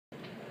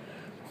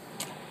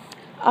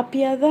අපි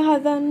අද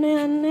හදන්න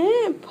යන්නේ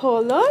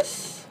polos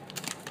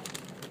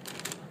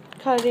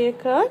curry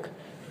එකක්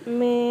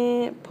මේ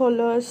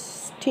polos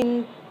tin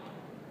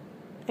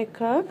එකක්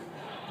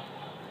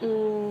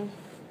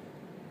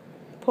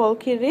පොල්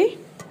කිරි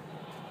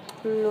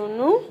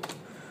ලුණු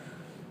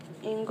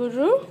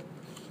ඉඟුරු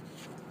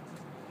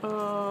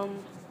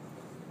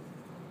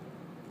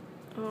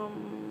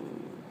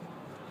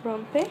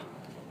rompe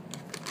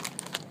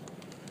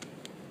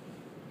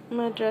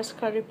madras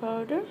curry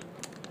powder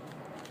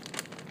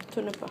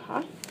tunapaha.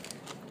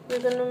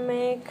 We're gonna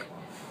make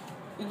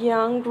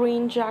young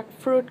green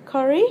jackfruit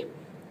curry.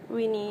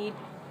 We need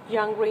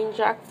young green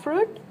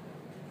jackfruit,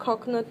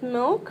 coconut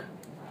milk,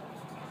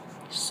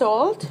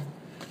 salt,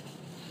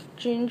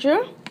 ginger,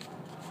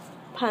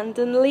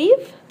 pandan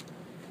leaf,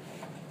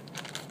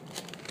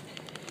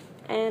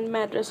 and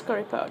madras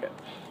curry powder.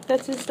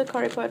 That is the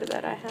curry powder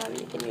that I have.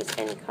 You can use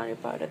any curry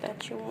powder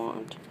that you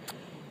want.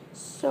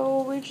 So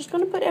we're just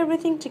gonna put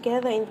everything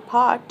together in the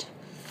pot.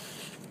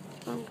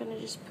 I'm gonna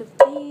just put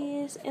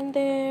these in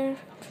there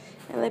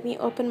and let me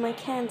open my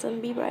cans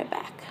and be right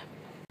back.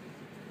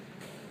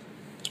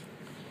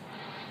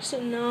 So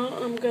now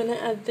I'm gonna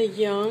add the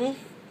young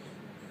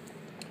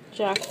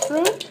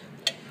jackfruit.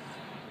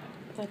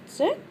 That's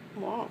it.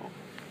 Wow,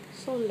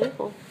 so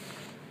little.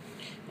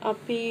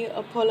 Api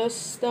polos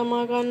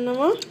dama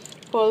gannawa,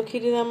 pol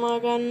kiri dama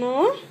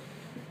gannawa.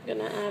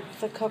 Gonna add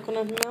the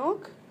coconut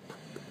milk,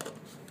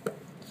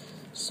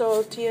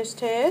 salty as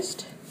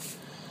taste,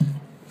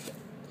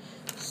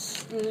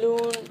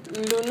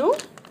 lunu,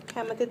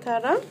 kamati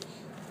tara,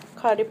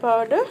 curry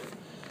powder,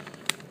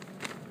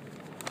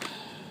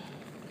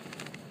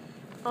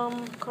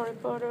 curry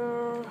powder,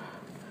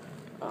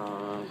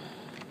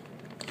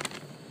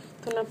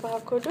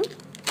 tunapahakodu.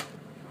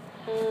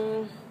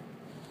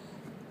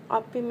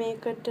 අපි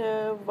මේකට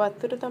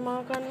වතුර තමා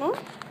ගන්නවා.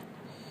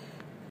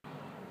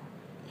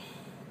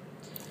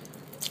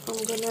 I'm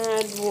gonna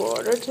add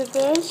water to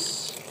this.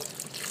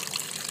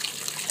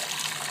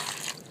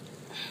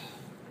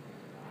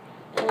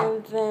 And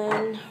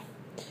then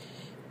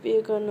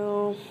we're gonna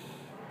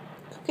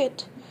cook it.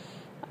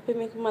 අපි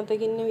මේක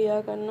මතකින්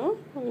වියා ගන්නවා.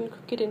 I'm gonna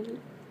cook it in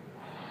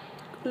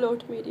low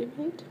to medium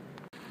heat.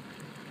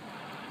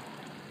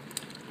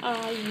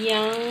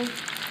 Young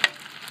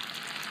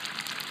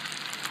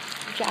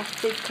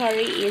jackfruit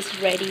curry is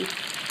ready.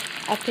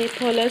 Ape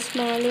polos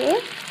maluwa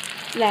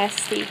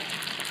lasty.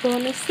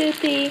 Boma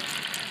stuti.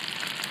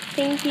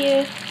 Thank you.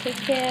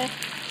 Take care.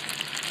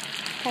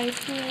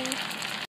 Bye.